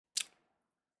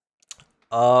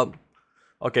Um,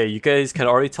 okay, you guys can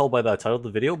already tell by the title of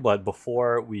the video, but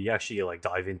before we actually like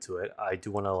dive into it, I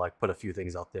do want to like put a few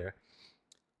things out there.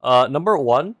 Number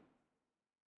one,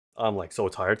 I'm like so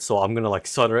tired, so I'm gonna like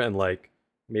stutter and like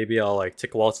maybe I'll like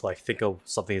take a while to like think of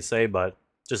something to say, but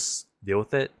just deal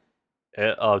with it.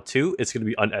 Two, it's gonna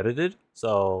be unedited,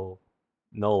 so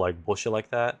no like bullshit like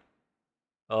that.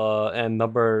 And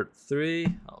number three,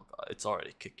 oh god, it's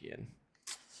already kicking in.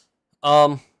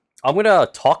 Um, I'm gonna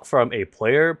talk from a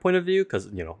player point of view because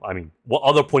I mean, what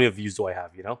other point of views do I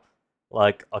have?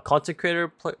 Like a content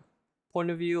creator point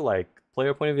of view, like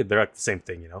player point of view, they're like the same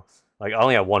thing. Like I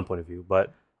only have one point of view,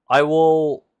 but I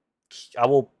will, I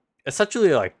will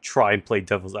essentially like try and play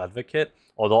devil's advocate.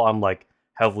 Although I'm like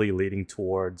heavily leaning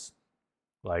towards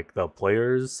like the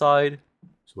player's side,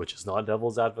 which is not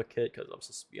devil's advocate because I'm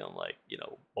supposed to be on like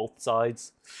both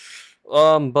sides.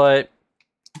 But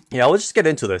yeah, let's just get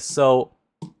into this. So,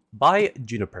 by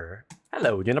Juniper.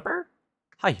 Hello, Juniper.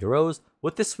 Hi, heroes.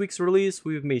 With this week's release,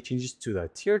 we've made changes to the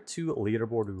Tier 2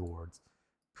 leaderboard rewards.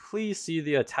 Please see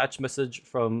the attached message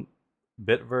from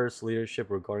Bitverse leadership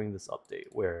regarding this update.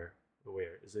 Where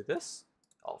is it? This?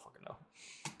 Oh, fucking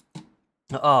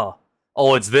no.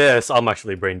 Oh, it's this. I'm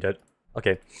actually brain dead.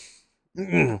 Okay.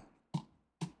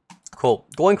 Cool.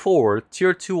 Going forward,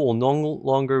 Tier 2 will no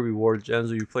longer reward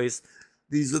gems. We replace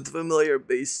these with familiar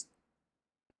base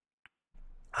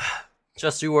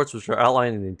chest rewards, which are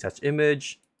outlined in the attached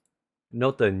image.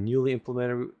 Note the newly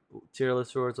implemented tier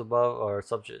list rewards above are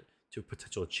subject to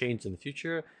potential change in the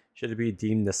future, should it be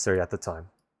deemed necessary at the time.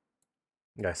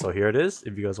 Okay, so here it is.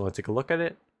 If you guys want to take a look at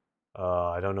it.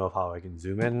 I don't know how I can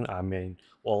zoom in. I mean,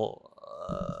 well,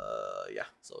 yeah.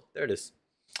 So there it is.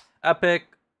 Epic,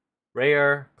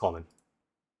 rare, common,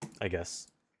 I guess.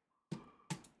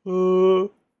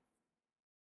 So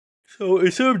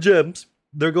instead of gems,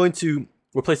 they're going to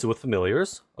replace it with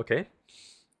familiars. Okay.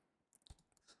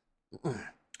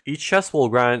 Each chest will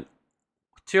grant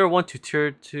tier 1 to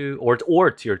tier 2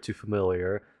 or tier 2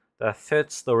 familiar that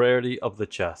fits the rarity of the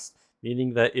chest.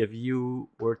 Meaning that if you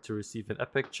were to receive an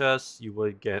epic chest, you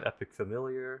would get an epic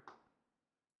familiar.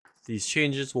 These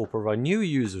changes will provide new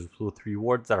users with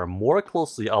rewards that are more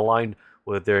closely aligned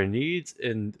with their needs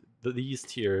in these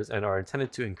tiers and are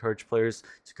intended to encourage players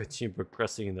to continue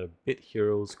progressing in the Bit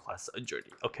Heroes quest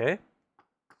journey. Okay.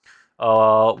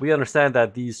 We understand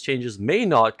that these changes may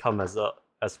not come as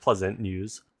pleasant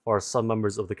news for some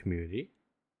members of the community.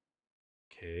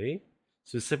 Okay.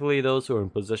 Specifically those who are in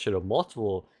possession of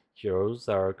multiple heroes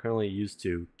that are currently used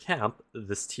to camp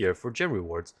this tier for gem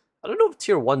rewards. I don't know if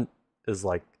tier 1 is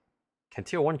like... Can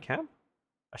tier 1 camp?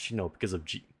 Actually no, because of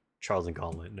Charles and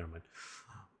Gauntlet. Never mind.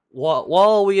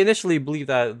 While we initially believed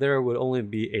that there would only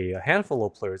be a handful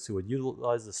of players who would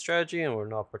utilize the strategy and we're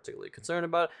not particularly concerned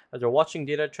about it, after watching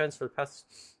data trends for the past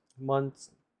months,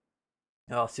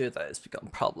 I'll see that it's become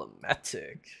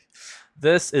problematic.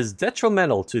 This is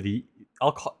detrimental to the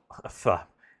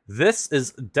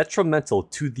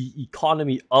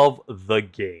economy of the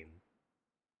game.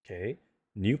 Okay,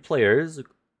 new players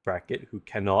bracket who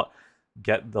cannot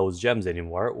get those gems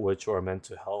anymore, which are meant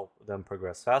to help them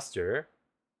progress faster.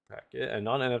 Bracket, and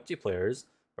non-NFT players,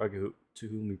 bracket, to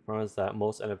whom we promise that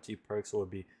most NFT perks will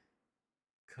be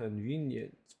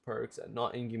convenient perks and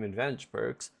not in-game advantage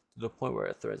perks, to the point where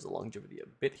it threatens the longevity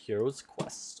of Bit Heroes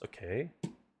quest. Okay.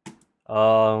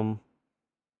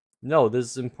 No, this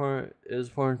is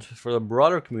important for the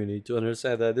broader community to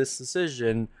understand that this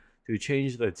decision to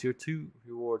change the tier 2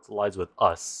 rewards lies with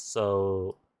us.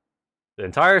 So the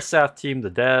entire staff team,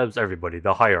 the devs, everybody,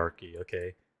 the hierarchy,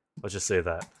 okay? Let's just say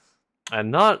that. And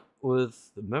not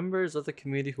with the members of the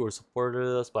community who have supported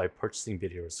us by purchasing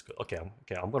Bit Heroes. Okay,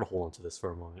 I'm gonna hold on to this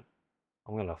for a moment.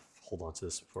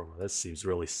 This seems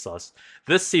really sus.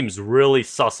 This seems really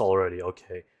sus already.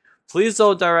 Okay, please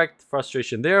don't direct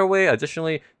frustration their way.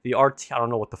 Additionally, the RT, I don't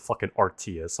know what the fucking RT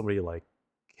is. Somebody like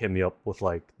hit me up with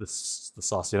like the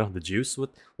sauce, the juice with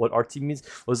what RT means.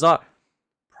 Was not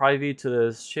privy to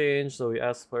this change, so we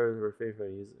asked players who were faithful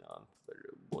using it on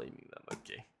blaming them.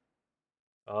 Okay.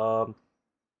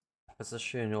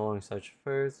 Position alongside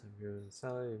first, if you're in the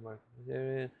salary market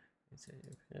area,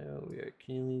 we are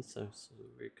keenly some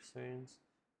concerns.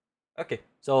 Okay,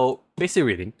 so basic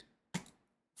reading.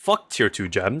 Fuck tier 2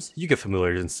 gems. You get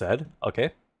familiars instead.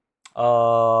 Okay.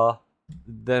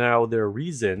 Then are there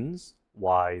reasons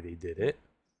why they did it?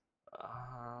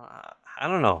 I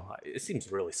don't know. It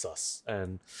seems really sus,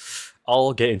 and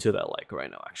I'll get into that like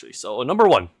right now actually. So number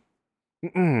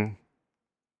 1.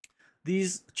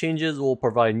 These changes will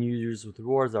provide new users with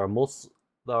rewards that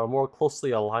are more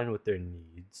closely aligned with their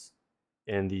needs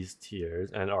in these tiers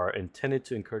and are intended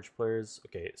to encourage players.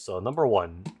 Okay, so number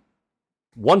 1,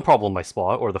 one problem I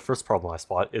spot, or the first problem I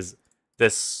spot, is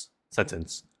this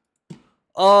sentence.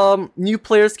 New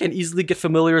players can easily get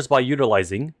familiars by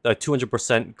utilizing the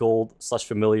 200% gold /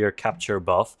 familiar capture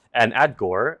buff and add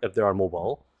gore if they're on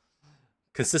mobile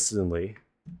consistently,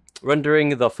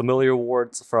 rendering the familiar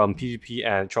rewards from PvP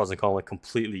and Trials and Conflict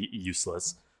completely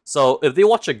useless. So if they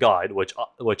watch a guide, which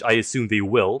I assume they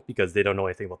will because they don't know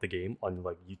anything about the game on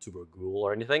like YouTube or Google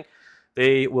or anything,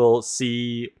 they will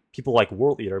see people like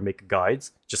World Eater make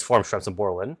guides, just farm Shramps and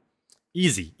Borlin.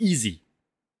 Easy, easy.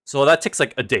 So that takes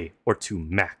like a day or two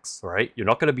max, right? You're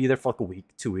not gonna be there for like a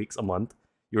week, 2 weeks, a month.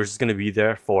 You're just gonna be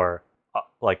there for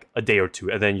like a day or two,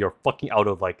 and then you're fucking out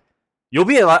of like, you'll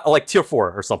be at like tier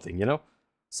 4 or something, you know?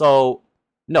 So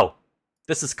no,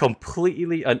 this is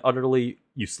completely and utterly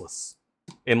useless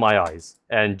in my eyes.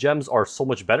 And gems are so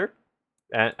much better,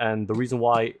 and the reason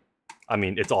why, I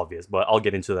mean, it's obvious, but I'll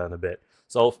get into that in a bit.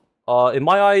 So in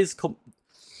my eyes,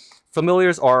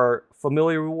 familiar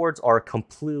rewards are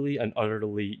completely and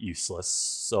utterly useless.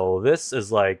 So this is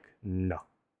like, no.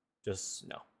 Just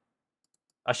no.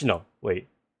 Actually, no. Wait.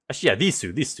 Actually, yeah, these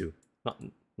two. Not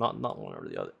one or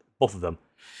the other. Both of them.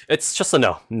 It's just a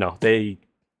no. No, they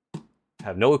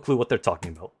have no clue what they're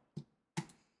talking about.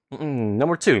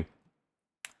 Number 2.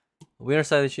 We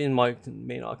understand that she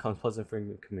may not come pleasant for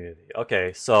the community.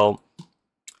 Okay, so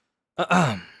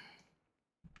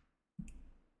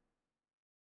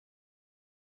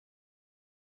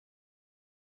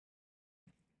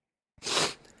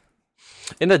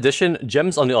in addition,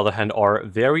 gems on the other hand are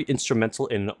very instrumental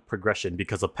in progression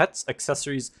because of pets,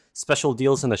 accessories, special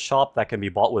deals in the shop that can be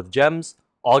bought with gems,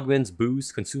 augments,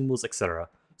 boosts, consumables, etc.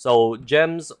 So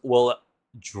gems will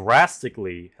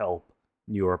drastically help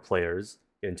newer players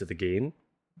into the game,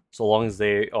 so long as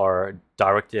they are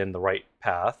directed in the right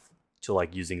path to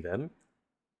like using them.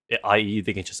 I.e.,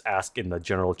 they can just ask in the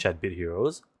general chat bit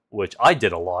heroes, which I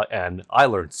did a lot, and I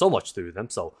learned so much through them.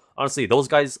 So honestly, those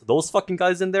fucking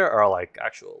guys in there are like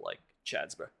actual like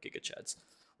chads, bro, giga chads.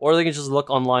 Or they can just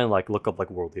look online, like look up like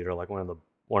World Leader, like one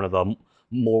of the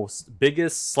most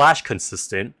biggest /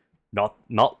 consistent, not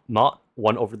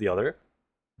one over the other,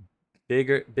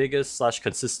 biggest /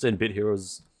 consistent bit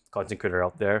heroes content creator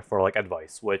out there for like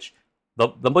advice, which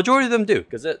the majority of them do,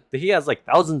 because he has like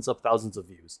thousands of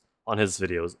views on his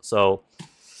videos. So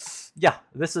yeah,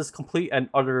 this is complete and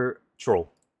utter troll.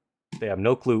 They have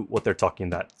no clue what they're talking in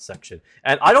that section.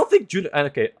 And I don't think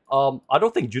I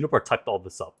don't think Juniper typed all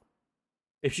this up.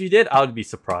 If she did, I would be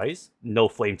surprised. No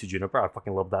flame to Juniper. I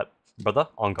fucking love that brother,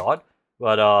 on God.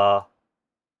 But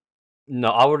no,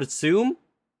 I would assume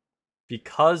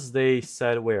because they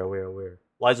said where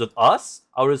lies with us,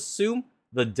 I would assume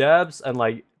the devs and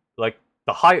like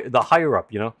the higher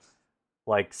up, you know,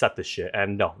 like set this shit.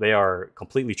 And no, they are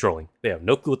completely trolling. They have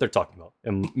no clue what they're talking about,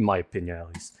 in my opinion at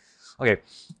least. Okay,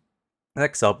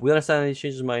 next up, we understand he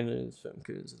changed his mind.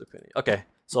 Okay,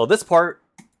 so this part,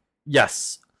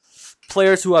 yes,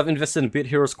 players who have invested in Bit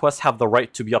Heroes Quest have the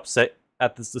right to be upset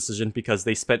at this decision because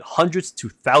they spent hundreds to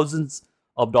thousands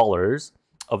of dollars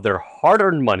of their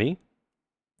hard-earned money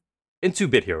into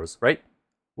Bit Heroes, right?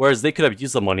 Whereas they could have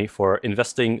used the money for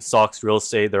investing stocks, real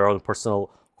estate, their own personal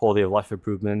quality of life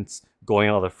improvements, going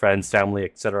out with their friends, family,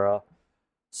 etc.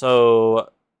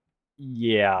 So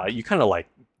yeah, you kind of like,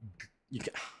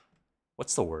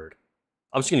 what's the word?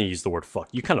 I'm just gonna use the word fuck.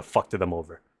 You kind of fucked them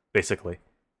over, basically.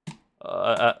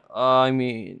 I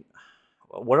mean,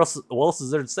 what else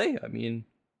is there to say? I mean,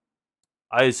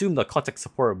 I assume the contact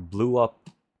support blew up,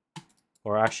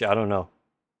 or actually, I don't know.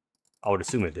 I would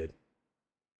assume it did,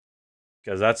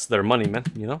 because that's their money, man.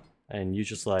 You know, and you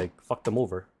just like fucked them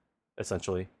over,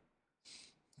 essentially.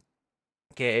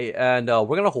 Okay, and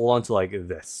we're gonna hold on to like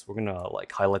this. We're gonna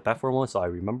like highlight that for a moment so I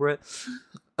remember it.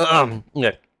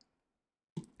 Yeah.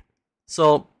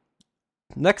 So,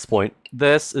 next point.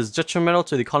 This is detrimental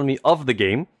to the economy of the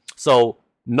game. So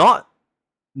not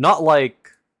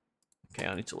like, okay,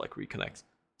 I need to like reconnect.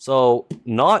 So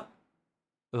not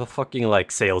the fucking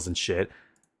like sales and shit.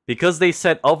 Because they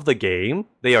said of the game,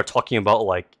 they are talking about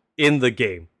like in the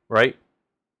game, right?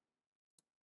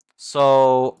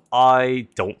 So I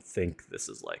don't think this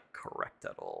is like correct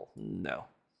at all. No,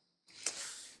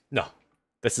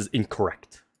 this is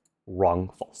incorrect. Wrong,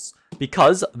 false.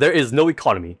 Because there is no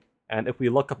economy, and if we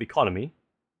look up economy,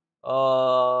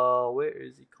 where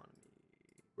is economy?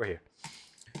 Right here.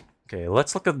 Okay,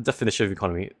 let's look at the definition of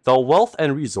economy. The wealth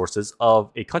and resources of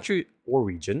a country or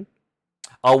region,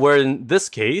 where in this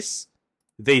case,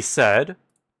 they said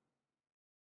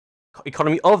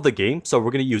economy of the game, so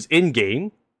we're going to use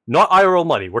in-game, not IRL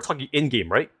money, we're talking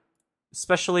in-game, right?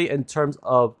 Especially in terms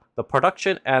of the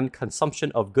production and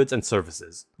consumption of goods and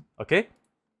services, okay?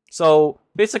 So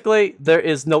basically, there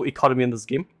is no economy in this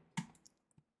game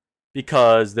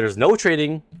because there's no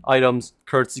trading items,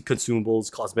 currency,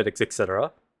 consumables, cosmetics,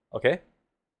 etc. Okay,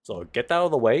 so get that out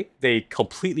of the way. They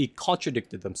completely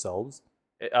contradicted themselves.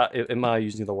 Am I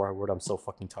using the right word? I'm so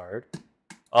fucking tired.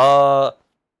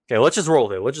 Okay, let's just roll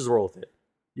with it. Let's just roll with it.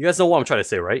 You guys know what I'm trying to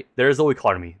say, right? There is no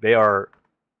economy. They are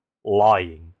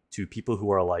lying to people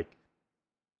who are like,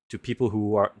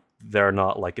 they're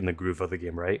not like in the groove of the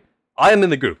game, right? I am in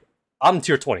the groove. I'm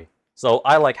tier 20, so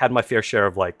I like had my fair share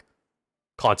of like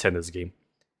content in this game,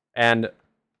 and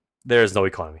there is no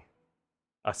economy.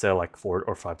 I said it like 4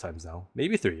 or 5 times now,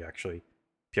 maybe 3 actually.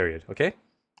 Period. Okay,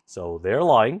 so they're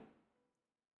lying,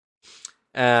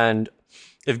 and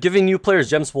if giving new players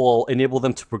gems will enable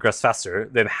them to progress faster,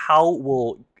 then how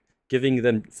will giving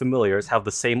them familiars have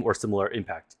the same or similar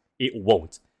impact? It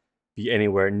won't be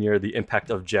anywhere near the impact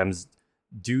of gems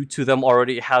due to them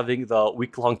already having the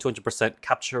week-long 200%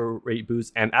 capture rate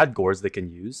boost and ad gores they can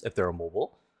use if they're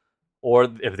mobile, or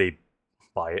if they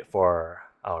buy it for,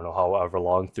 I don't know, however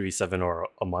long, 3, 7, or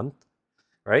a month,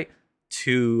 right?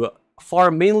 To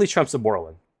farm mainly Tramps and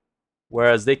Borland.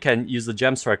 Whereas they can use the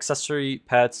gems for accessory,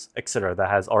 pets, etc. That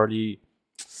has already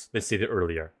been stated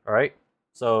earlier. All right.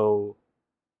 So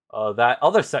that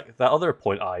other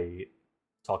point I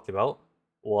talked about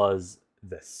was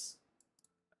this.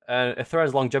 And if there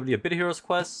has longevity of Bit Heroes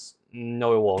quests,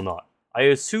 no, it will not. I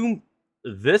assume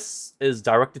this is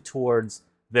directed towards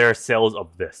their sales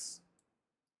of this.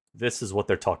 This is what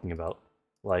they're talking about.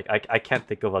 Like I can't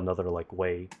think of another like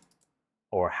way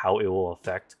or how it will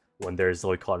affect when there's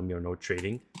no economy or no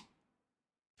trading.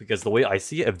 Because the way I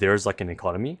see it, if there's like an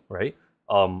economy, right?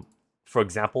 For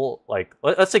example, like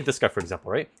let's take this guy for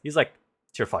example, right? He's like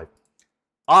tier 5.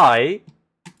 I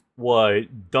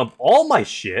would dump all my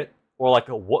shit or like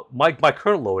what my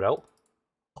current loadout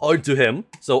onto him.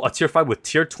 So a tier 5 with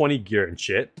tier 20 gear and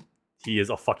shit. He is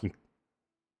a fucking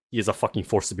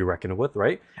force to be reckoned with,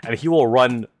 right? And he will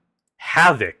run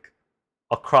havoc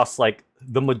across like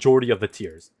the majority of the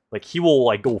tiers. Like he will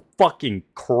like go fucking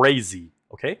crazy,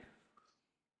 okay?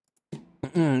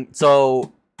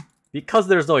 So because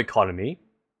there's no economy,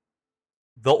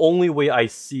 the only way I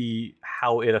see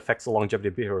how it affects the longevity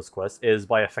of Bit Heroes quest is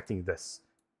by affecting this.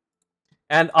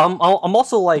 And I'm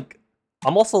also like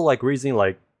raising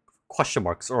like question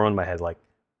marks around my head. Like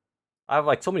I have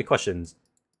like so many questions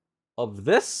of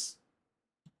this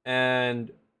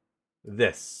and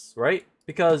this, right?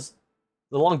 Because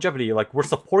the longevity, like we're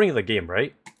supporting the game,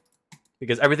 right?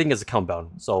 Because everything is account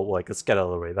bound. So like let's get out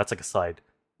of the way. That's like a side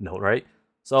note, right?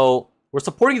 So we're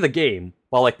supporting the game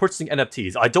while like purchasing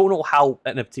NFTs. I don't know how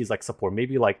NFTs like support.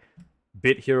 Maybe like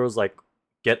Bit Heroes like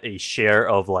get a share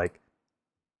of like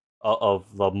of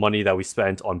the money that we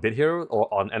spent on Bit Hero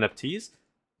or on NFTs,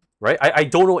 right? I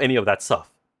don't know any of that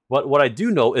stuff. What I do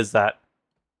know is that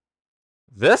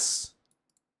this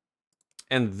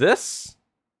and this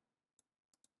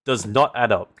does not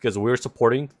add up because we're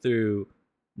supporting through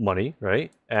money,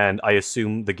 right? And I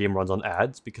assume the game runs on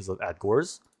ads because of ad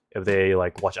gores. If they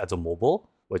like watch ads on mobile,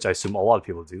 which I assume a lot of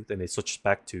people do, then they switch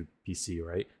back to PC,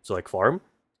 right? So like farm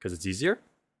because it's easier,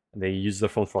 and they use their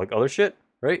phone for like other shit,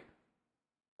 right?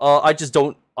 I just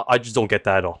don't get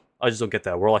that at all. I just don't get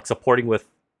that. We're like supporting with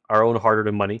our own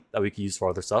hard-earned money that we can use for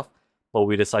other stuff, but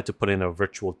we decide to put in a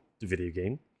virtual video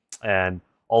game, and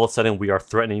all of a sudden we are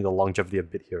threatening the longevity of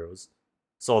Bit Heroes.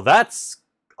 So that's,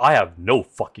 I have no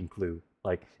fucking clue.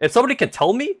 Like, if somebody can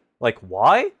tell me, like,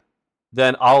 why,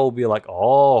 then I'll be like,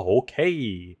 oh,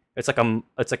 okay. It's like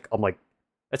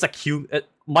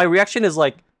my reaction is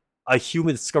like a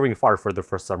human discovering fire for the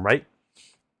first time, right?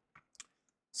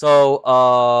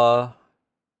 So,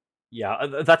 yeah,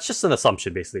 that's just an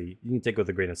assumption, basically. You can take it with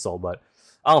a grain of salt, but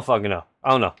I don't fucking know. I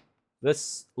don't know.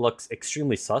 This looks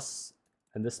extremely sus,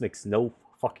 and this makes no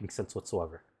fucking sense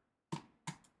whatsoever.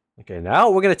 Okay, now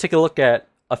we're going to take a look at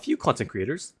a few content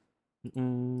creators.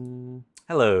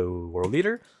 Hello, World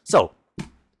Leader. So,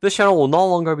 this channel will no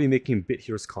longer be making Bit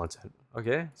Heroes content.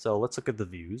 Okay, so let's look at the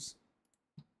views.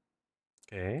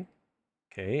 Okay,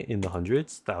 in the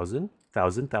hundreds, 1,000,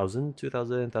 1,000, 1,000,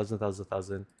 2,000, 1,000, 1,000,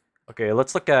 1,000. Okay,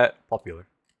 let's look at popular.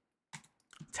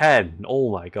 10.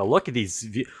 Oh my god, look at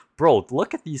these bro,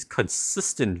 look at these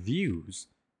consistent views.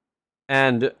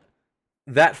 And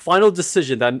that final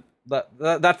decision,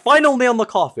 that final nail in the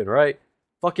coffin, right?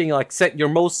 Fucking like set your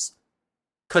most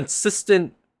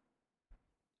consistent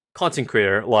content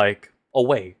creator like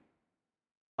away.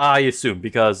 I assume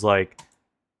because like,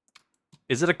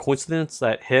 is it a coincidence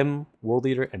that him, World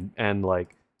Leader, and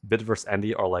like Bitverse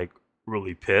Andy are like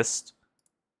really pissed?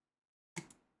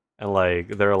 And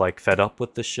like they're like fed up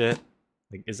with this shit?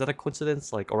 Like, is that a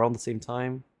coincidence? Like around the same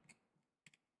time?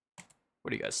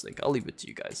 What do you guys think? I'll leave it to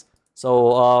you guys.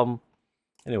 So,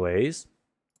 anyways.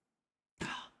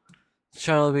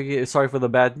 Channel, sorry for the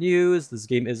bad news. This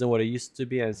game isn't what it used to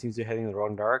be, and it seems to be heading in the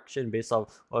wrong direction based on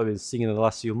what I've been seeing in the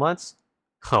last few months.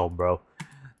 Oh, bro.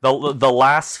 The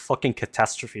last fucking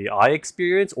catastrophe I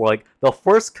experienced, or like the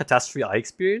first catastrophe I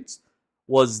experienced,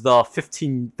 was the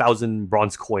 15,000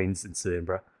 bronze coins incident,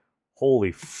 bro.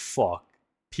 Holy fuck.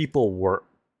 People were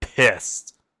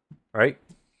pissed. Right?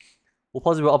 We'll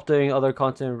possibly be updating other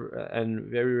content, and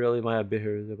very rarely might have been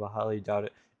here, but I highly doubt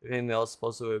it. If anything else,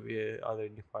 supposed to be other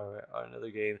new part or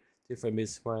another game, different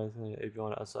basic part. If you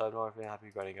want to, so I'm not very happy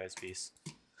grinding, guys. Peace.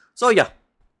 So yeah,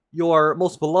 your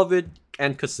most beloved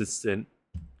and consistent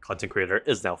content creator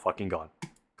is now fucking gone.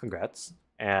 Congrats,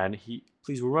 and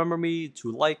please remember me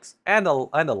to likes and a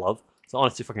love. So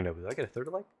honestly, fucking no, did I get a third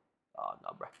like? Oh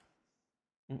no, bro.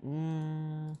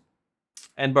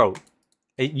 And bro,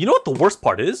 you know what the worst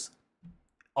part is?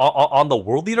 On the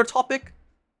world leader topic,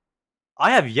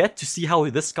 I have yet to see how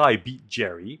this guy beat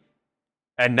Jerry,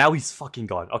 and now he's fucking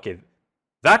gone. Okay,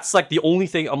 that's like the only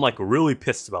thing I'm like really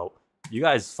pissed about. You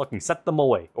guys fucking set them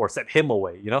away, or set him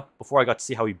away, you know, before I got to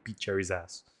see how he beat Jerry's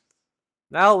ass.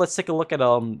 Now let's take a look at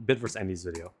Bit vs Andy's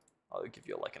video. I'll give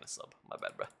you a like and a sub. My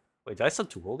bad, bro. Wait, did I sub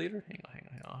to world leader? Hang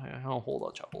on. Hold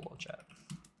on, chat.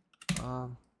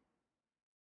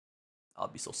 I'll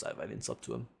be so sad if I didn't sub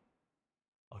to him.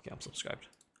 Okay, I'm subscribed.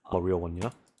 I'm a real one, you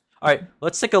know? Alright,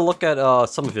 let's take a look at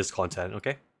some of his content,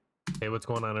 okay? Hey, what's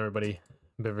going on, everybody?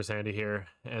 Bit vs Andy here,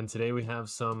 and today we have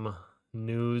some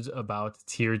news about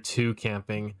Tier 2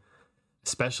 camping.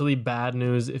 Especially bad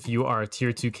news if you are a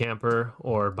Tier 2 camper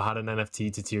or bought an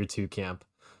NFT to Tier 2 camp.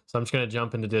 So I'm just going to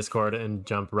jump into Discord and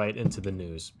jump right into the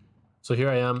news. So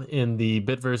here I am in the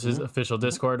Bitverse's official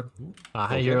Discord.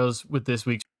 Hi, heroes, with this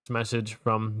week's message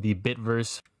from the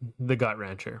Bitverse, the Gut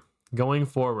Rancher. Going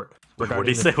forward. What did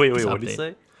he say? Wait, what did he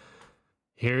say?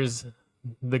 Here's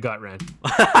the Gut Rancher.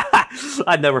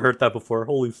 I'd never heard that before.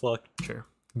 Holy fuck. Sure.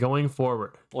 Going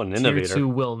forward, what an innovator. Tier 2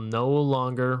 will no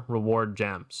longer reward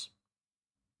gems.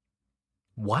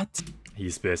 What?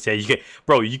 He's pissed. Yeah, you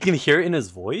can hear it in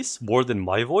his voice more than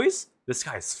my voice. This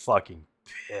guy's fucking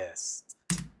pissed.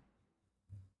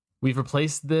 We've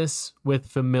replaced this with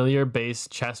familiar-based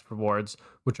chest rewards,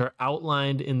 which are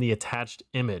outlined in the attached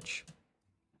image.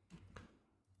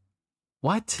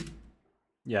 What?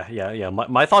 Yeah.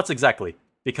 My thoughts exactly.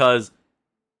 Because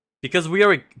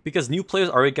new players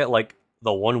already get like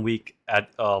the 1 week at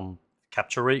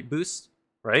capture rate boost,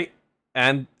 right?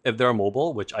 And if they're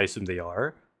mobile, which I assume they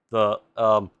are,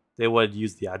 they would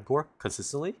use the ad core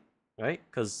consistently, right?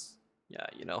 Because yeah,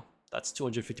 you know, that's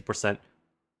 250%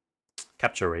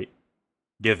 capture rate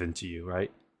given to you, right?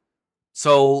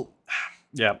 So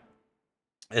yeah,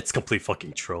 it's complete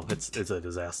fucking troll. It's a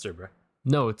disaster, bro.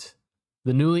 Note: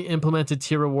 the newly implemented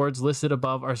tier rewards listed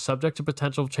above are subject to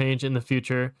potential change in the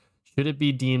future, should it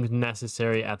be deemed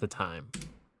necessary at the time.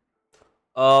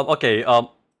 Okay.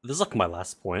 This is like my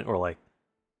last point, or like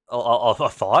a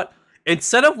thought.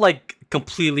 Instead of like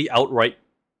completely outright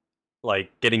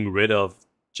like getting rid of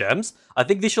gems, I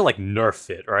think they should like nerf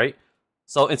it, right?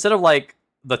 So instead of like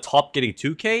the top getting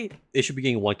 2k, they should be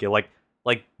getting 1k.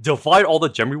 Like divide all the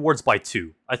gem rewards by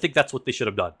 2. I think that's what they should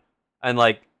have done, and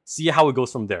like see how it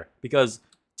goes from there. Because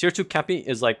tier 2 camping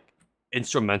is like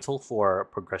instrumental for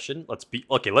progression. Let's be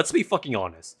fucking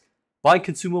honest. Buying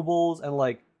consumables and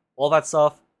like all that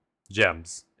stuff,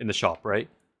 gems in the shop, right?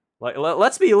 Like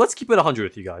let's keep it 100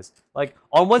 with you guys. Like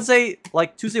on Wednesday,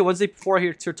 like Tuesday, Wednesday before I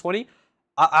hit tier 20,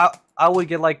 I would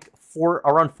get like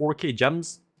around 4k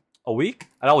gems a week,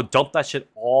 and I would dump that shit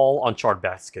all on chart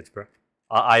baskets, bro.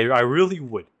 I really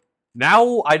would.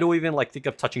 Now I don't even like think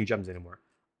of touching gems anymore,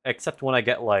 except when I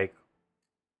get like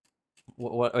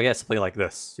what I guess something like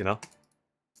this, you know.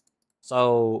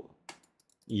 So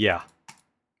yeah,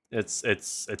 it's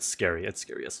scary. It's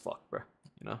scary as fuck, bro.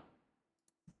 You know.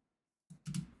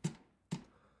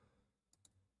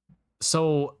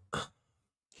 So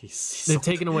they've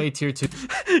taken away tier 2.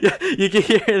 Yeah, you can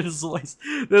hear in his voice.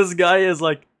 This guy is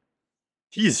like,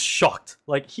 he's shocked.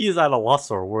 Like he's at a loss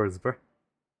for words, bro.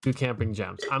 2 camping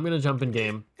gems. I'm gonna jump in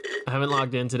game. I haven't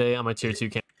logged in today on my tier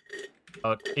 2 camp.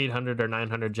 About 800 or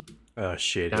 900 gems. Oh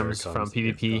shit! Gems from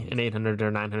PvP and 800 or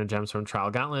 900 gems from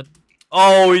Trial Gauntlet.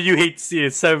 Oh, you hate to see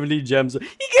it. 70 gems.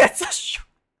 He gets a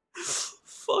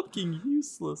fucking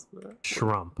useless, bro.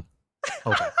 Shrump.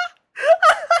 Okay.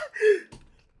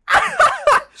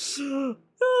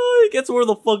 He gets where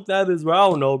the fuck that is, bro. I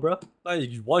don't know, bro.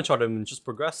 You one shot him and just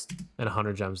progress. And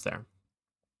 100 gems there.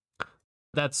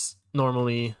 That's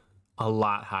normally a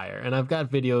lot higher. And I've got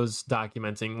videos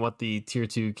documenting what the tier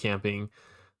 2 camping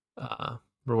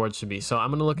rewards should be. So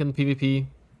I'm gonna look in PvP.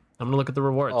 I'm gonna look at the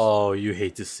rewards. Oh, you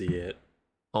hate to see it.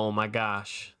 Oh my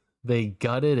gosh, they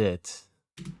gutted it.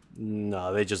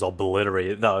 No, they just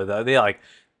obliterate it. No, they like,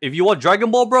 if you want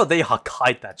Dragon Ball, bro, they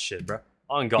hide that shit, bro.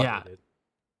 On God, Yeah. they did.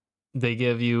 They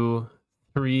give you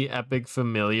 3 epic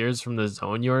familiars from the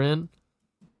zone you're in.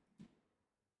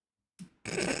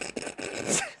 He's in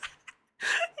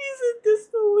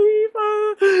disbelief.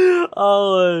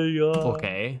 Oh my God.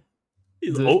 Okay.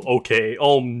 Okay.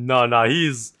 Oh no,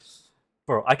 he's,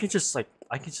 bro. I can just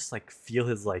like feel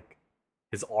his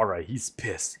aura. He's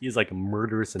pissed. He's like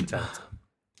murderous intent.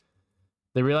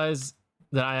 They realize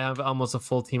that I have almost a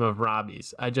full team of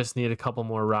Robbies. I just need a couple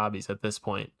more Robbies at this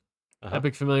point.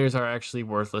 Epic familiars are actually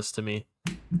worthless to me.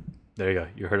 There you go.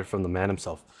 You heard it from the man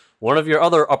himself. One of your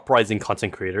other uprising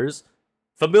content creators.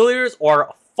 Familiars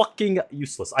are fucking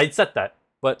useless. I said that,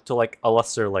 but to like a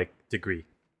lesser like degree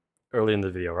early in the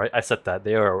video, right? I said that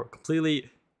they are completely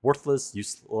worthless,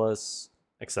 useless,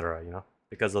 etc. You know,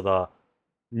 because of the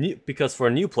because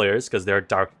for new players, because they're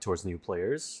directed towards new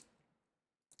players,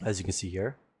 as you can see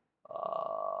here.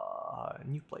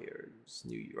 New players,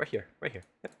 right here. Yep,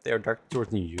 they are directed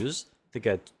towards new users. They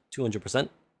get 200%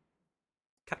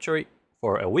 capture rate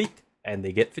for a week, and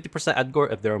they get 50% ad gore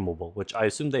if they're mobile, which I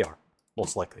assume they are,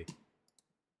 most likely.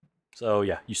 So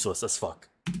yeah, useless as fuck.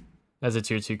 As a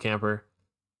tier 2 camper.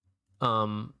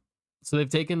 So they've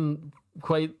taken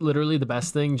quite literally the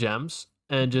best thing, gems,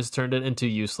 and just turned it into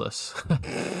useless.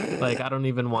 Like, I don't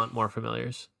even want more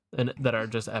familiars and that are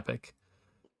just epic.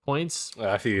 Points.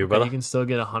 I feel you, brother. You can still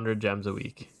get 100 gems a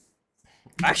week.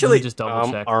 Actually, just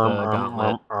double check the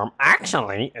gauntlet.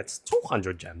 Actually, it's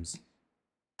 200 gems.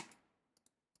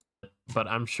 But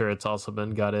I'm sure it's also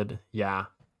been gutted. Yeah.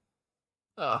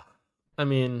 I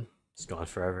mean, It's gone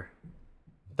forever.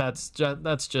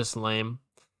 that's just lame.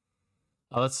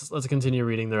 Let's continue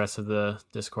reading the rest of the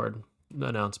Discord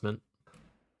announcement.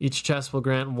 Each chest will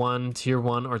grant one tier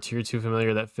 1 or tier 2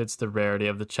 familiar that fits the rarity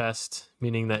of the chest,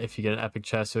 meaning that if you get an epic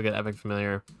chest, you'll get epic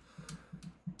familiar.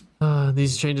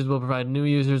 These changes will provide new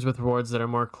users with rewards that are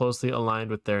more closely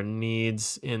aligned with their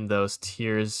needs in those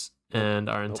tiers and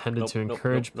are intended to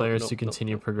encourage players to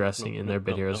continue progressing in their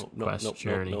bid heroes quest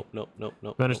journey.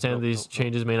 We understand these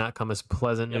changes may not come as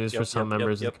pleasant news for some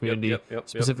members of the community,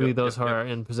 specifically those who are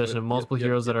in possession of multiple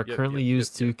heroes that are currently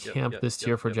used to camp this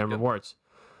tier for gem rewards.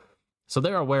 So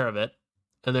they're aware of it,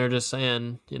 and they're just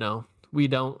saying, you know,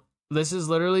 this is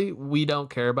literally, we don't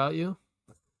care about you.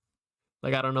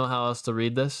 Like, I don't know how else to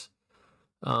read this.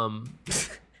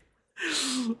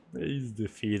 He's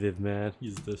defeated, man.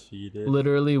 He's defeated.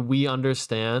 Literally, we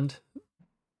understand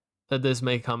that this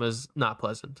may come as not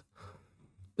pleasant.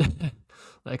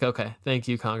 Like, okay, thank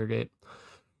you, Congregate.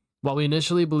 While we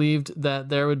initially believed that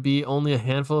there would be only a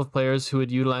handful of players who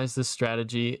would utilize this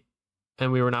strategy,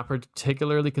 and we were not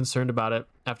particularly concerned about it,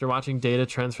 after watching data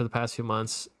trends for the past few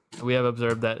months, we have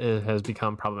observed that it has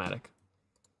become problematic.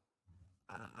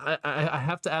 I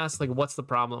have to ask, like, what's the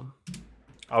problem?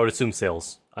 I would assume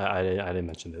sales. I didn't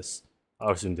mention this. I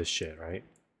would assume this shit, right?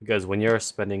 Because when you're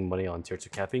spending money on tier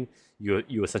 2 camping,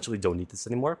 you essentially don't need this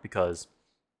anymore because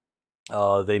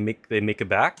they make it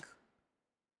back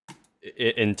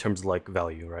in terms of like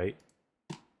value, right?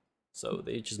 So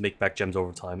they just make back gems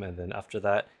over time, and then after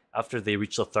that, after they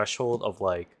reach the threshold of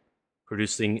like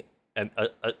producing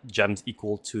gems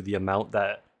equal to the amount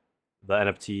that the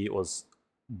NFT was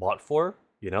bought for,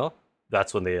 you know,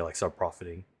 that's when they like start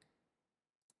profiting.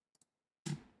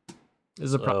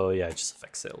 So yeah, it just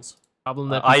affects sales. Problem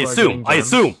that I assume.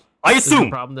 Is the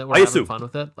problem that we're having fun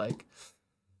with it. Like,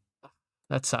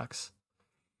 that sucks.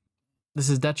 This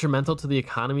is detrimental to the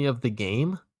economy of the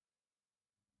game.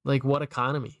 Like, what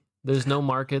economy? There's no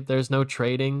market. There's no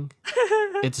trading.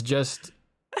 It's just.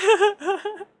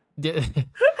 I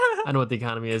know what the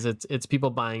economy is. It's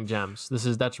people buying gems. This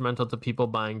is detrimental to people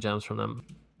buying gems from them.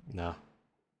 No.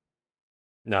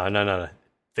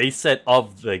 They said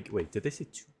of the wait. Did they say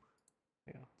two?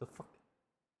 Yeah, the fuck.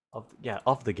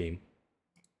 Of the game.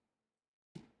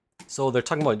 So they're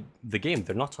talking about the game.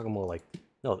 They're not talking about like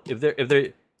no.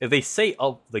 If they say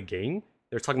of the game,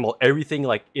 they're talking about everything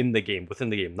like in the game,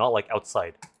 within the game, not like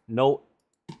outside. No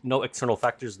external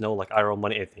factors. No like IRL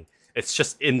money, anything. It's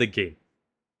just in the game,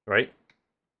 right?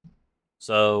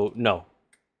 So no,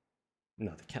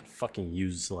 they can't fucking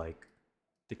use like.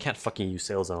 They can't fucking use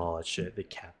sales and all that shit. They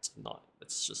can't. Not.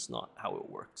 It's just not how it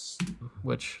works.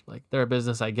 Which, like, they're a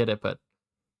business, I get it, but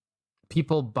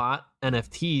people bought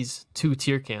NFTs to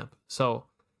tier camp. So,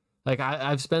 like,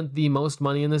 I've spent the most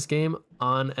money in this game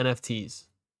on NFTs.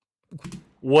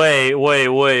 Wait.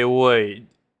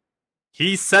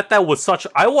 He said that with such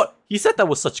he said that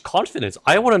with such confidence.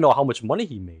 I want to know how much money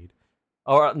he made.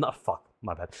 Or not, fuck,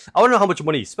 my bad. I want to know how much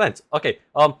money he spent. Okay,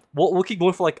 we'll keep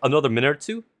going for like another minute or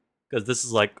two, because this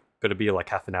is like gonna be like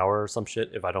half an hour or some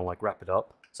shit if I don't like wrap it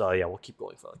up. So yeah, we'll keep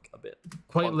going for like a bit.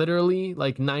 Quite literally,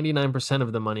 like 99%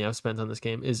 of the money I've spent on this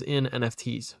game is in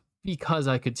NFTs because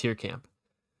I could tier camp.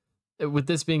 With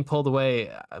this being pulled away,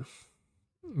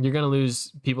 you're gonna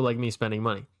lose people like me spending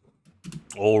money.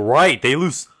 All right, they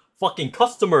lose fucking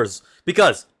customers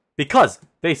because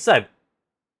they said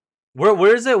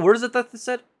where is it that they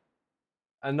said?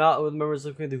 And not with members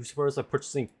of the community who support us by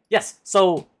purchasing. Yes,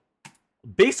 so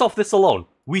based off this alone,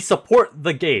 we support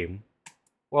the game,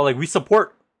 or like we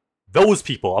support those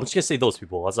people. I'm just gonna say those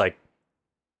people as like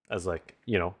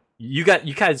you know, you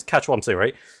guys catch what I'm saying,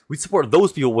 right? We support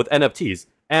those people with NFTs,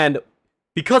 and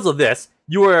because of this,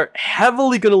 you are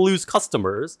heavily gonna lose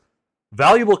customers,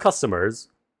 valuable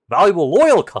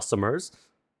loyal customers,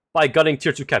 by gutting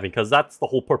tier 2 camping, because that's the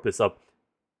whole purpose of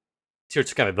tier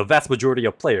 2 camping. The vast majority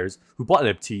of players who bought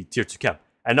NFT tier 2 camp,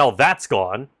 and now that's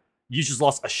gone. You just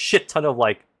lost a shit ton of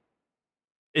like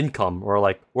income, or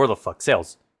like where the fuck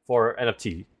sales for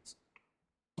NFTs.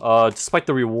 Despite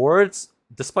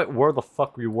where the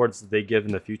fuck rewards they give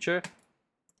in the future,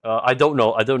 I don't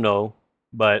know.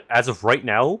 But as of right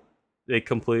now, they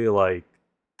completely like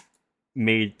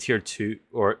made tier 2,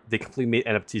 or they completely made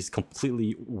NFTs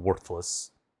completely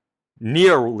worthless,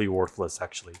 nearly worthless.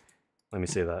 Actually, let me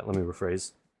say that. Let me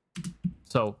rephrase.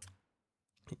 So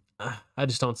I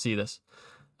just don't see this.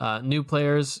 New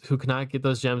players who cannot get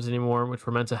those gems anymore, which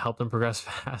were meant to help them progress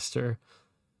faster.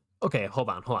 Okay, hold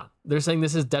on. They're saying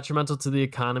this is detrimental to the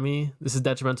economy. This is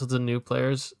detrimental to new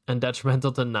players and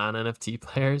detrimental to non-NFT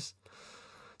players,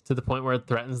 to the point where it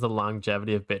threatens the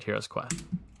longevity of Bit Heroes Quest.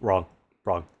 Wrong.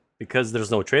 Because there's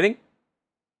no trading,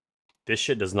 this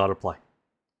shit does not apply.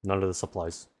 None of this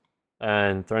applies.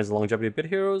 And threatens the longevity of Bit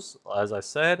Heroes, as I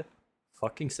said,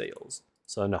 fucking sales.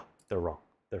 So no, they're wrong.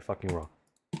 They're fucking wrong.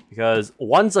 Because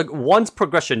one's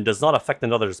progression does not affect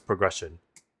another's progression.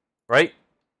 Right?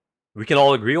 We can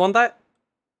all agree on that?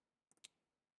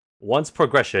 One's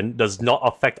progression does not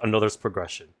affect another's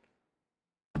progression.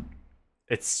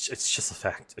 It's just a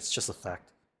fact. It's just a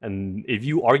fact. And if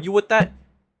you argue with that,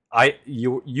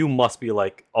 you must be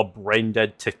like a brain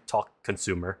dead TikTok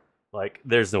consumer. Like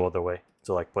there's no other way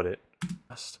to like put it.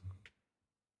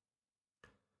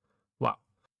 Wow.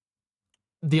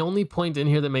 The only point in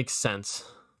here that makes sense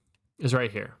is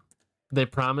right here. They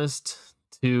promised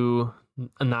to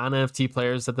non-NFT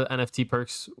players that the NFT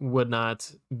perks would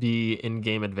not be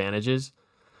in-game advantages.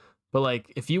 But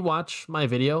like if you watch my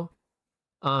video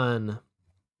on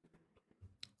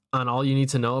all you need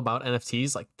to know about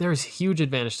NFTs, like there's huge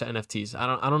advantage to NFTs.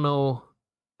 I don't know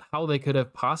how they could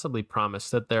have possibly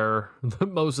promised that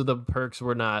most of the perks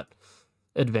were not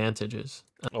advantages.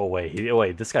 Oh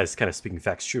wait, this guy's kind of speaking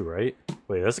facts true, right?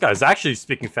 Wait, this guy's actually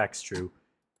speaking facts true.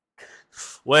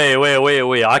 Wait,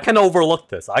 I kind of overlooked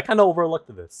this.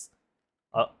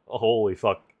 Holy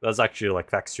fuck, that's actually like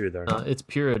facts true there. It's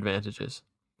pure advantages.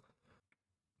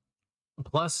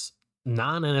 Plus,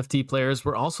 non-NFT players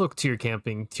were also tier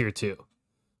camping tier 2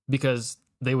 because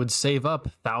they would save up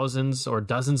thousands or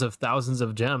dozens of thousands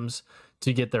of gems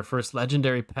to get their first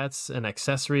legendary pets and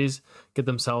accessories, get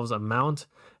themselves a mount,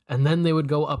 and then they would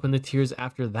go up in the tiers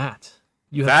after that.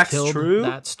 You have killed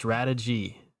that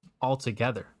strategy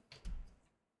altogether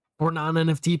for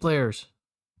non-NFT players.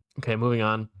 Okay, moving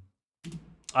on.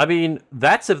 I mean,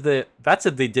 that's if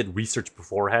they did research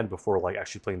beforehand before like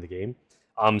actually playing the game.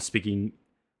 I'm speaking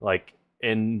like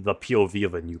in the POV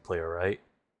of a new player, right?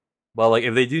 But like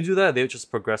if they do that, they would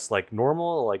just progress like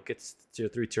normal, like it's tier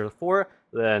 3, tier 4,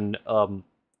 then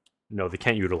no, they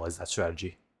can't utilize that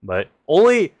strategy. But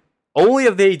only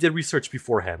if they did research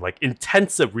beforehand, like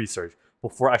intensive research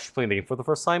before actually playing the game for the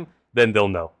first time, then they'll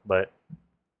know. But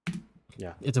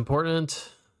yeah. It's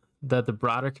important that the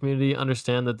broader community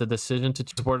understand that the decision to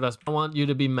support us. I want you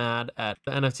to be mad at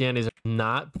the NFT entities are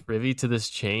not privy to this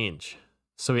change.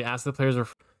 So we asked the players.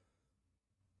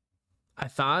 I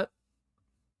thought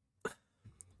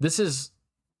this is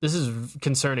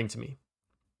concerning to me.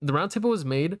 The roundtable was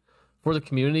made for the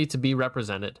community to be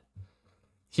represented.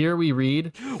 Here we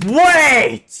read.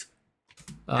 Wait.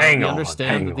 We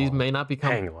understand that these may not be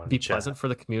pleasant for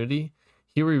the community.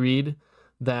 Here we read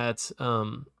that.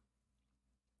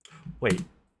 Wait.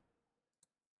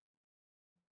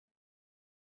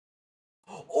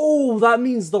 Oh, that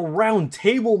means the round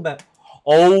table met.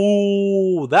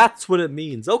 Oh, that's what it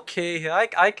means. Okay,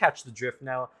 I catch the drift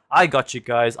now. I got you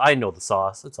guys. I know the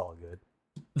sauce. It's all good.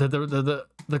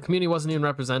 The community wasn't even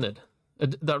represented.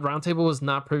 The roundtable was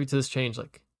not privy to this change.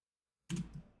 Like,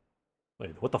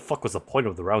 Wait, what the fuck was the point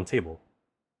of the round table?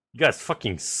 You guys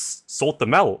fucking sold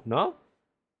them out, no?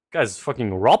 You guys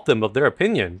fucking robbed them of their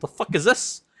opinion. The fuck is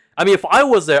this? I mean, if I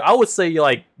was there, I would say,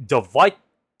 like, divide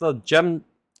the gem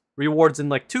rewards in,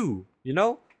 like, 2, you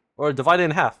know? Or divide it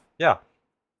in half, yeah.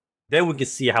 Then we can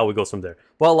see how it goes from there.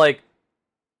 But, like,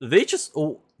 they just,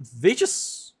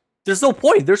 there's no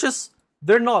point.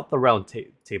 They're not the round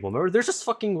table, remember? They're just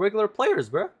fucking regular players,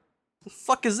 bruh. The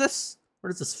fuck is this? What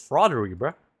is this fraudery,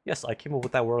 bruh? Yes, I came up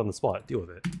with that word on the spot. Deal with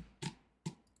it.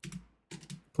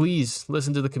 Please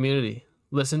listen to the community.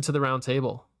 Listen to the round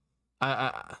table.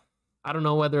 I don't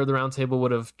know whether the round table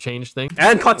would have changed things.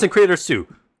 And content creators too.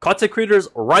 Content creators,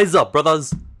 rise up,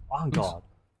 brothers. Oh God.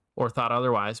 Or thought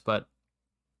otherwise, but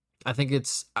I think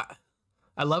it's...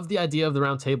 I love the idea of the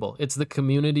round table. It's the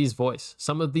community's voice.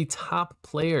 Some of the top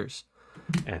players.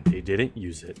 And they didn't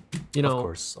use it. You know, of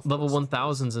course. Level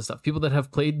 1000s and stuff. People that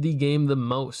have played the game the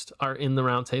most are in the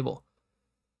round table.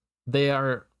 They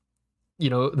are, you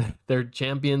know, they're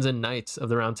champions and knights of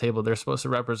the round table. They're supposed to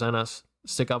represent us,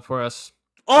 stick up for us.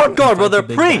 Oh God, brother,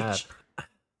 preach!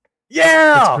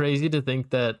 Yeah! It's crazy to think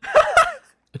that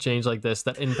a change like this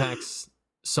that impacts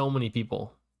so many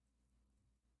people,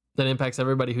 that impacts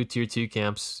everybody who tier 2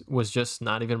 camps, was just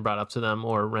not even brought up to them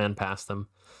or ran past them.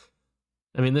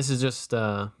 I mean, this is just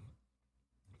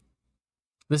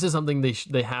this is something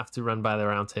they have to run by the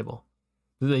round table.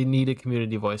 They need a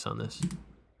community voice on this.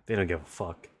 They don't give a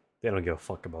fuck. They don't give a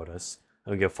fuck about us.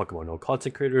 I don't give a fuck about no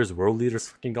content creators. World leaders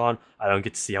fucking gone. I don't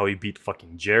get to see how he beat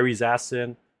fucking Jerry's ass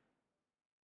in.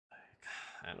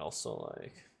 And also,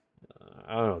 like,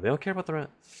 I don't know. They don't care about the round.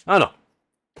 I don't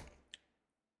know.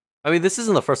 I mean, this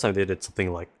isn't the first time they did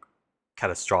something like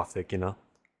catastrophic, you know.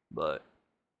 But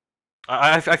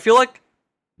I feel like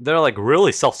they're like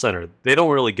really self-centered. They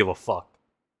don't really give a fuck.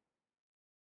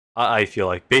 I feel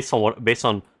like based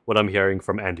on what I'm hearing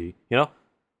from Andy, you know.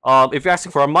 If you're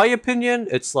asking for my opinion,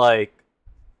 it's like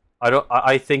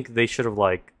I think they should have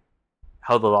like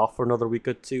held it off for another week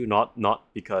or two. Not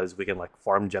because we can like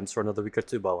farm gems for another week or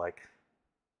two, but like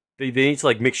they need to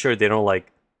like make sure they don't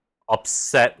like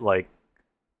upset like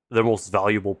their most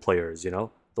valuable players, you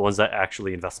know, the ones that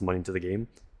actually invest money into the game.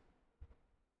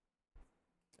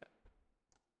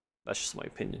 That's just my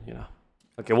opinion, you know.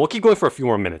 Okay, we'll keep going for a few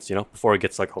more minutes, you know, before it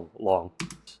gets like long.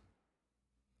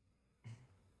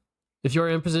 If you're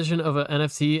in position of an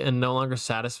NFT and no longer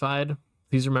satisfied,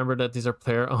 please remember that these are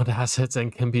player-owned assets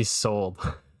and can be sold.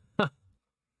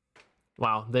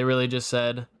 Wow, they really just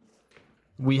said,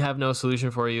 we have no solution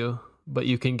for you, but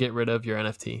you can get rid of your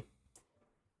NFT.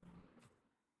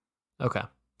 Okay.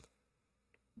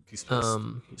 He's pissed.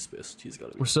 He's pissed. He's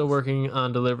gotta be We're still working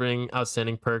on delivering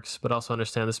outstanding perks, but also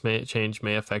understand this change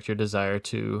may affect your desire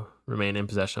to remain in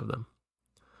possession of them.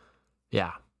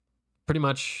 Yeah. Pretty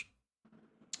much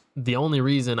the only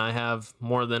reason I have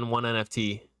more than one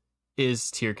NFT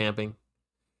is tier camping.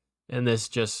 And this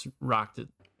just rocked it.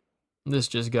 This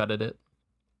just gutted it.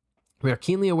 We are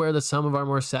keenly aware that some of our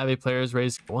more savvy players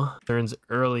raised concerns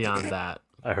early on that.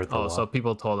 I heard that. Oh, so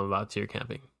people told them about tier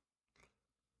camping.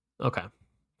 Okay.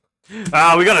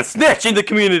 Ah, we got a snitch in the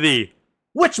community!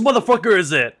 Which motherfucker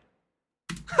is it?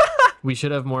 We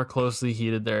should have more closely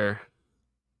heeded their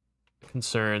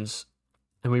concerns,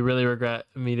 and we really regret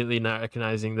immediately not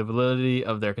recognizing the validity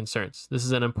of their concerns. This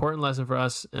is an important lesson for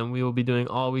us, and we will be doing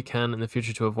all we can in the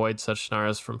future to avoid such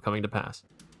scenarios from coming to pass.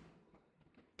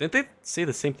 Didn't they say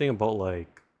the same thing about,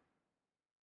 like,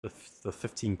 the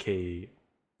 15k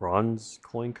bronze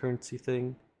coin currency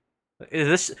thing?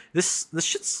 This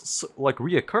shit's, like,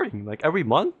 reoccurring. Like, every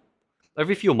month?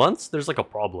 Every few months, there's, like, a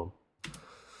problem.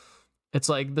 It's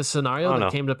like the scenario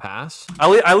that came to pass.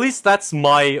 At least that's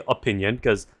my opinion,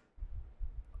 because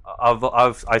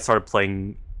I started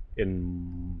playing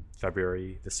in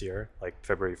February this year, like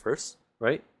February 1st,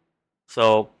 right?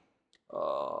 So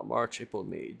March, April,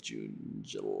 May, June,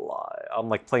 July. I'm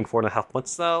like playing 4.5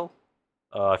 months now.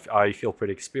 I feel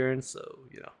pretty experienced, so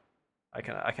you know, I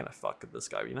kind of fuck with this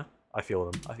guy, you know. I feel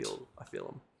him. I feel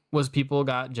him. Was people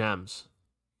got gems?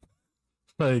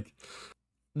 Like,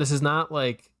 this is not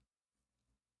like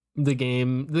the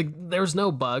game. There's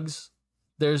no bugs.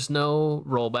 There's no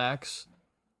rollbacks.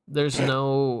 There's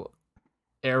no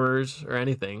errors or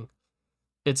anything.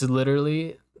 It's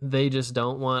literally they just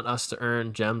don't want us to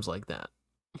earn gems like that.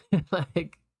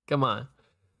 Like, come on.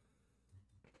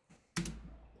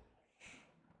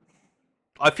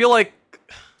 I feel like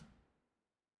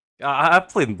I've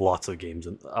played lots of games,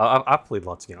 and I've played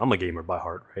lots of games. I'm a gamer by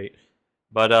heart, right?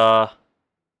 But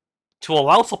to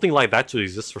allow something like that to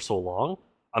exist for so long,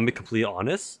 I'm being completely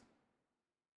honest.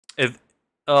 If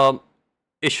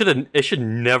it should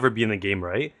never be in the game,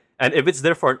 right? And if it's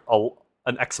there for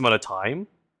an X amount of time,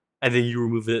 and then you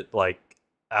remove it like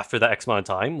after that X amount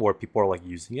of time where people are like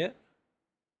using it,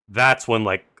 that's when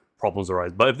like problems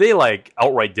arise. But if they like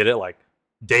outright did it like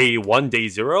day one, day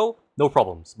zero, no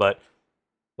problems. But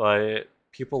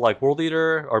people like World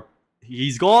Leader or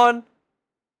he's gone,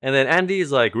 and then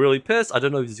Andy's like really pissed. I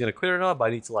don't know if he's gonna quit or not, but I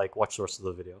need to like watch the rest of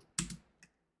the video.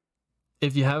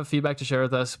 If you have feedback to share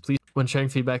with us, please, when sharing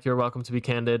feedback, you're welcome to be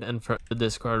candid and for the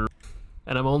Discord.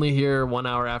 And I'm only here 1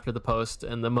 hour after the post,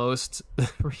 and the most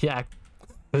react.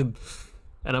 And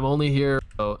I'm only here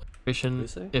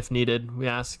if needed. We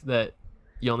ask that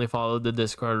you only follow the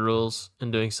Discord rules. In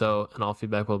doing so, and all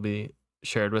feedback will be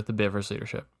shared with the Bivers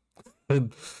leadership.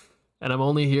 And I'm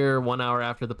only here 1 hour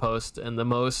after the post, and the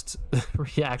most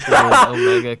reacted is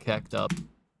Omega kecked up.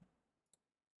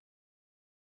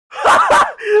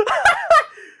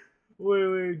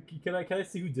 Wait, can I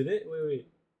see who did it? Wait.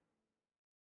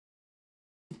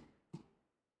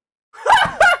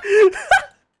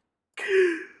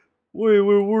 Wait,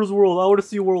 where's World? I want to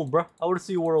see World, bro. I want to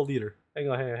see World Leader. Hang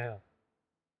on.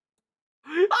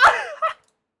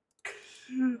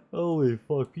 Holy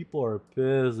fuck, people are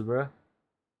pissed, bro.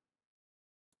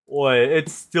 Boy,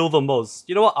 it's still the most.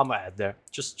 You know what? I'm gonna add there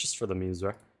just for the memes,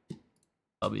 bro.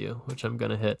 W, which I'm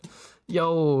gonna hit.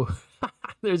 Yo,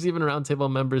 there's even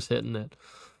roundtable members hitting it.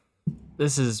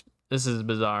 This is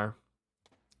bizarre.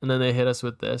 And then they hit us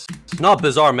with this. Not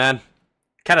bizarre, man.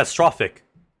 Catastrophic.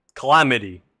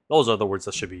 Calamity. Those are the words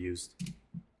that should be used.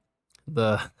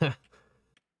 The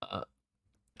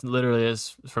literally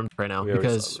is from right now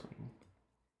because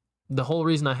the whole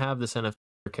reason I have this NFT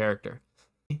character.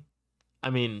 I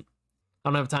mean, I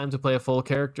don't have time to play a full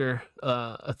character,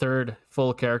 a third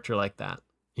full character like that.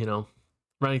 You know,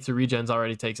 running through regens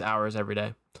already takes hours every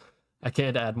day. I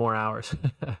can't add more hours.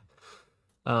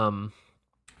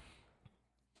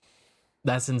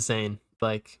 That's insane.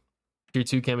 Like, tier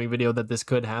 2 camming video that this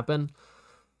could happen.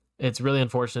 It's really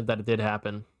unfortunate that it did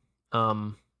happen.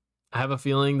 I have a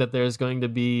feeling that there's going to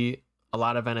be a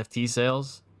lot of NFT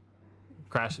sales.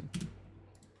 Crash.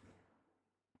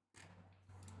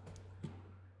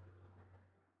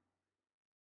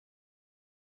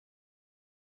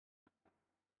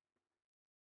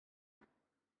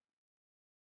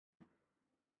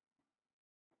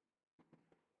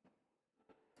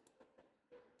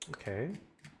 Okay.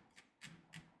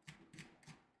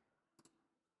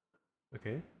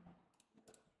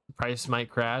 Price might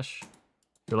crash. If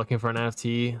you're looking for an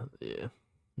NFT, yeah,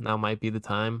 now might be the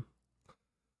time.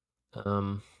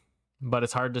 But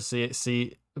it's hard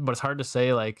to but it's hard to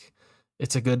say like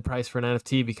it's a good price for an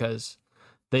NFT because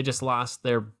they just lost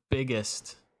their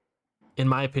biggest, in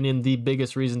my opinion, the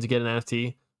biggest reason to get an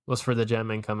NFT was for the gem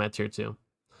income at tier 2.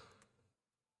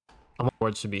 I'm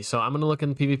what should be. So I'm gonna look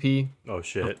in PvP. Oh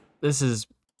shit. This is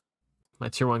my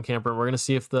tier 1 camper. We're gonna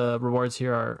see if the rewards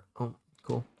here are cool.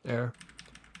 Air.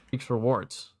 Weeks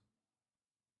rewards.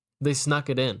 They snuck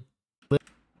it in. Wait,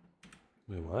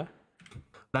 what?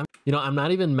 I'm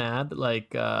not even mad. Like,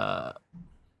 so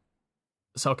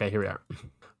okay, here we are.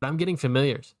 But I'm getting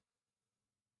familiars.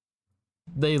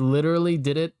 They literally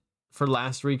did it for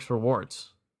last week's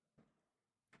rewards.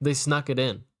 They snuck it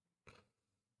in.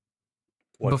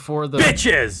 What before the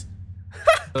bitches.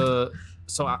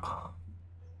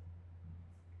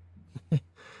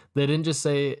 They didn't just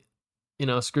say,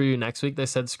 screw you next week. They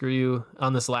said screw you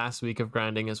on this last week of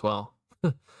grinding as well.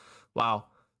 Wow.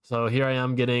 So here I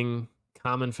am getting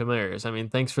common familiars. I mean,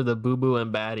 thanks for the boo-boo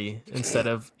and baddie instead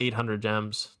of 800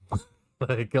 gems.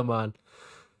 Like, come on.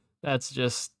 That's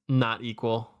just not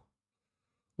equal.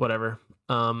 Whatever.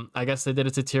 I guess they did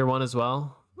it to tier 1 as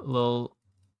well.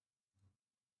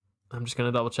 I'm just going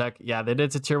to double check. Yeah, they did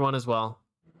it to tier 1 as well.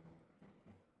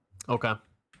 Okay.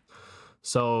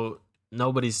 So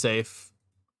nobody's safe.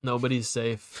 Nobody's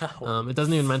safe. It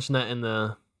doesn't even mention that in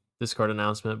the Discord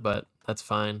announcement, but that's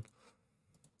fine.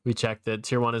 We checked it.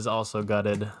 Tier 1 is also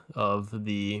gutted of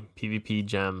the PvP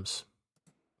gems.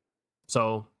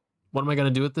 So what am I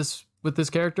going to do with this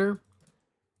character?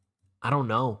 I don't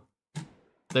know.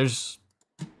 There's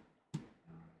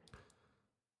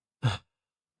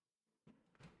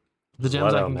the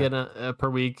gems I can get per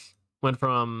week went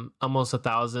from almost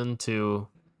 1,000 to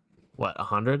what,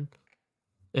 100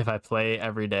 if I play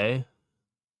every day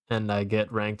and I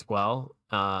get ranked well.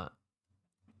 I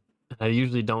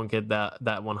usually don't get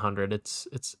that 100. It's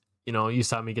you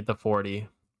saw me get the 40.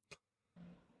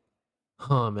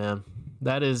 Oh man,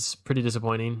 that is pretty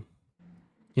disappointing.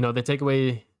 They take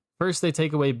away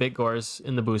Bitgores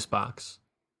in the boost box.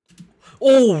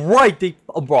 Oh right, they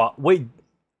bro. Wait,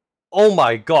 oh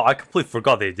my god, I completely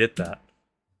forgot they did that.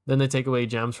 Then they take away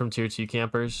gems from tier 2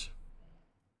 campers.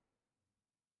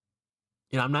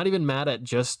 I'm not even mad at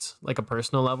just like a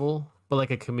personal level, but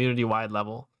like a community wide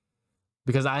level,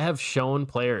 because I have shown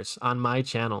players on my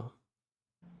channel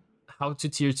how to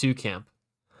tier 2 camp.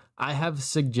 I have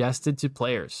suggested to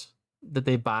players that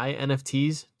they buy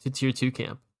NFTs to tier 2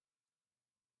 camp.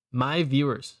 My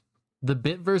viewers, the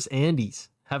Bitverse Andes,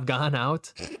 have gone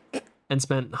out and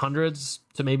spent hundreds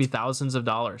to maybe thousands of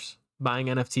dollars buying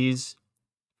NFTs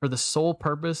for the sole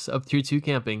purpose of tier 2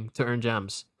 camping to earn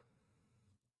gems.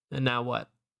 And now what?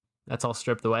 That's all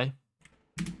stripped away.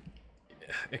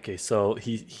 Okay, so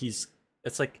he's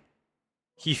it's like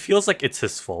he feels like it's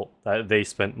his fault that they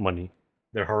spent money,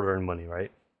 their hard-earned money,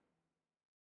 right?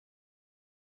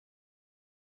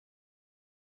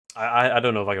 I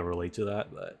don't know if I can relate to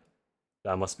that, but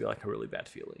that must be like a really bad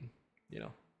feeling, you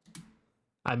know.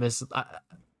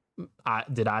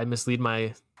 Did I mislead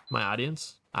my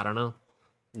audience? I don't know.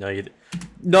 No,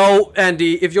 no,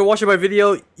 Andy. If you're watching my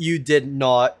video, you did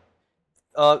not.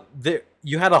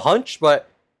 You had a hunch, but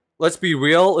let's be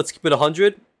real. Let's keep it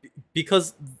 100,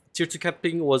 because tier 2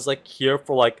 camping was like here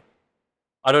for like,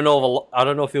 I don't know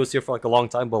if it was here for like a long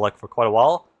time, but like for quite a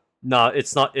while. No,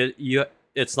 it's not.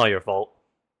 It's not your fault.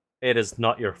 It is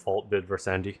not your fault, Bid vs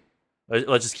Andy.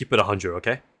 Let's just keep it 100,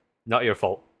 okay? Not your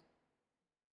fault.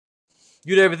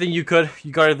 You did everything you could.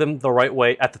 You guarded them the right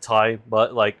way at the time,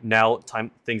 but like now,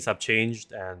 things have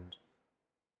changed, and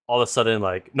all of a sudden,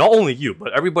 like not only you,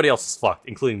 but everybody else is fucked,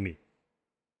 including me.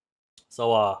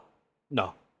 So,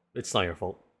 no, it's not your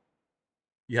fault.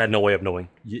 You had no way of knowing.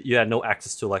 You had no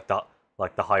access to like the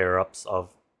higher ups of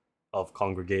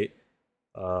Congregate.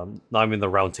 Not even the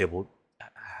round table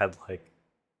had like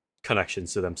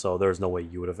connections to them, so there's no way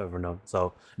you would have ever known.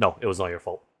 So no, it was not your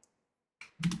fault.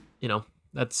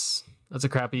 That's a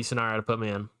crappy scenario to put me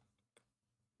in.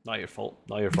 Not your fault.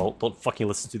 Not your fault. Don't fucking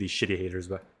listen to these shitty haters,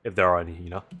 but if there are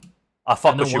any, I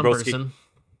fuck with you, broski.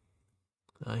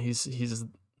 He's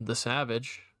the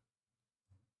savage.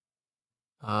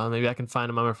 Maybe I can find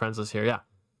him on my friends list here. Yeah,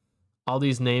 all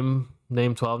these name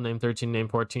 12, name 13, name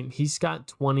 14. He's got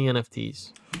 20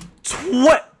 NFTs.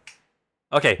 What?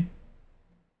 Okay.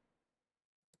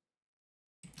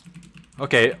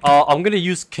 Okay. I'm gonna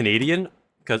use Canadian,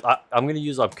 because I'm gonna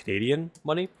use Canadian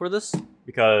money for this,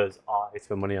 because I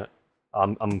spend money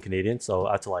on I'm Canadian, so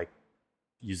I have to like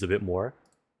use a bit more.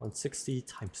 160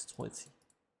 times 20.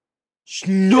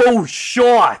 No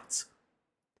shot.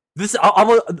 This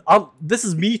this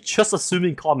is me just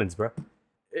assuming commons, bro.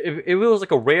 If it was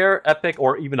like a rare, epic,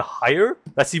 or even higher,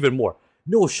 that's even more.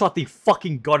 No shot, they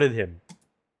fucking gutted him.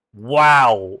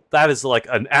 Wow, that is like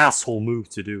an asshole move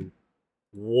to do.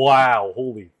 Wow,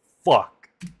 holy fuck.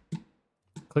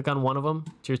 Click on one of them,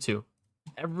 tier 2.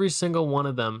 Every single one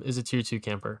of them is a tier 2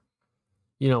 camper.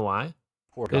 You know why?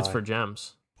 Poor guy. It's for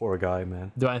gems. Poor guy,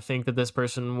 man. Do I think that this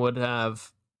person would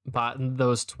have bought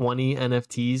those 20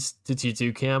 NFTs to tier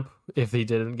 2 camp if they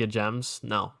didn't get gems?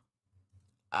 No.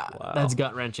 Wow. That's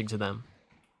gut-wrenching to them.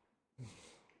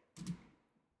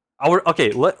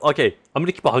 Okay, I'm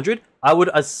gonna keep 100. I would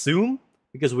assume,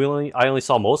 because I only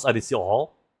saw most, I didn't see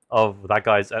all of that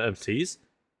guy's NFTs.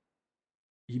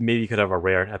 Maybe he could have a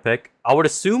rare and epic. I would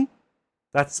assume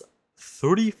that's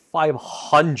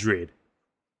 3,500.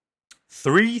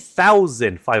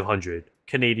 3,500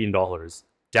 Canadian dollars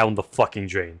down the fucking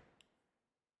drain.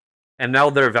 And now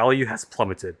their value has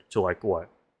plummeted to like what? A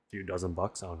few dozen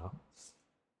bucks? I don't know.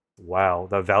 Wow,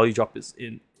 the value drop is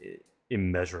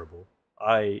immeasurable.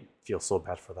 I feel so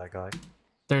bad for that guy.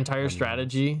 Their entire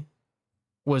strategy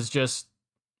was just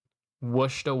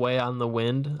whooshed away on the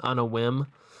wind on a whim,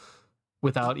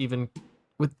 without even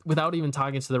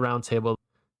talking to the round table.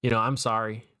 I'm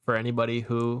sorry for anybody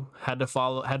who had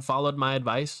followed my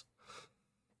advice.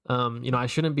 I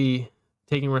shouldn't be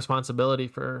taking responsibility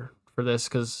for this,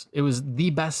 because it was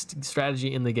the best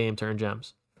strategy in the game to earn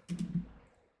gems.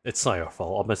 It's not your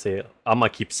fault. I'm gonna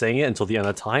keep saying it until the end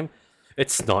of time.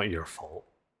 It's not your fault.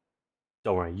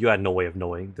 Don't worry, you had no way of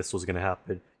knowing this was gonna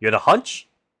happen. You had a hunch?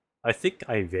 I think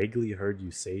I vaguely heard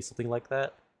you say something like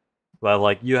that. But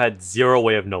like, you had zero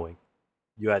way of knowing.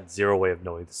 You had zero way of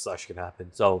knowing this is actually gonna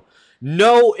happen. So,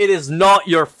 no, it is not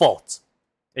your fault.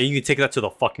 And you can take that to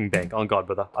the fucking bank. On God,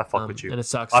 brother. I fuck with you. And it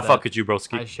sucks. I fuck with you,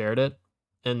 broski. I shared it,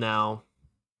 and now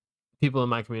people in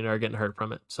my community are getting hurt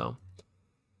from it. So,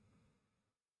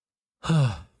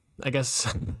 I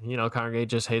guess, Congregate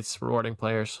just hates rewarding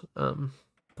players.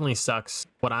 Definitely sucks.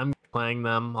 When I'm playing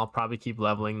them, I'll probably keep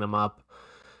leveling them up,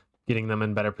 getting them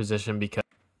in better position, because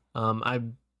I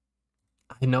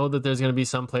know that there's going to be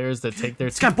some players that take their...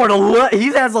 He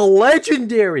has a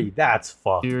legendary! That's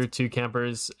fucked. Tier 2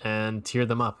 campers and tier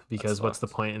them up, because what's the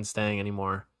point in staying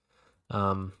anymore?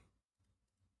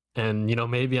 And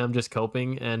maybe I'm just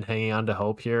coping and hanging on to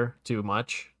hope here too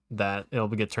much that it'll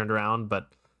get turned around. But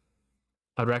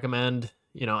I'd recommend,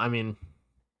 I mean,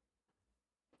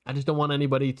 I just don't want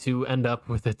anybody to end up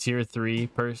with a tier 3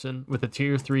 person, with a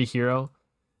tier 3 hero,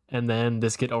 and then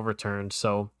this get overturned.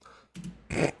 So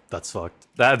That's fucked.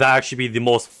 That actually be the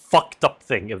most fucked up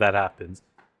thing if that happens.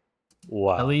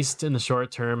 Wow. at least in the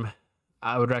short term,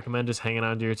 I would recommend just hanging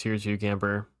on to your tier 2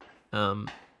 camper.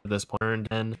 At this point,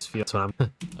 and feels what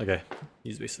I'm. Okay,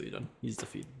 he's basically done. He's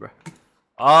defeated, bro.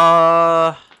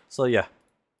 So yeah,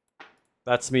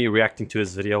 that's me reacting to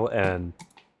his video and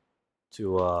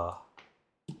to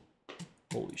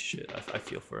holy shit, I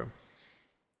feel for him.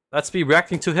 That's me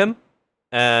reacting to him,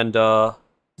 and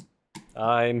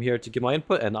I'm here to give my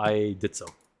input, and I did so.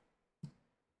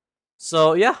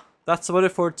 So yeah, that's about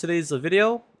it for today's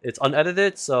video. It's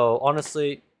unedited, so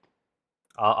honestly,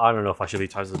 I don't know if I should leave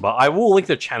times, but I will link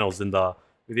their channels in the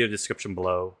video description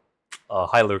below.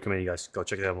 Highly recommend you guys go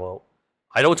check them out.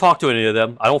 I don't talk to any of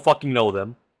them. I don't fucking know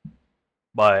them,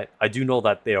 but I do know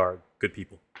that they are good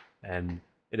people, and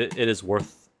it is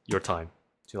worth your time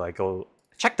to like go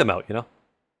check them out.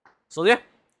 So yeah,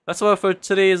 that's about it for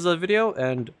today's video,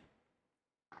 and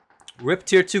rip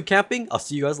tier 2 camping. I'll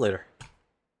see you guys later.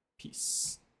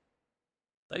 Peace.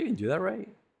 Did I even do that right?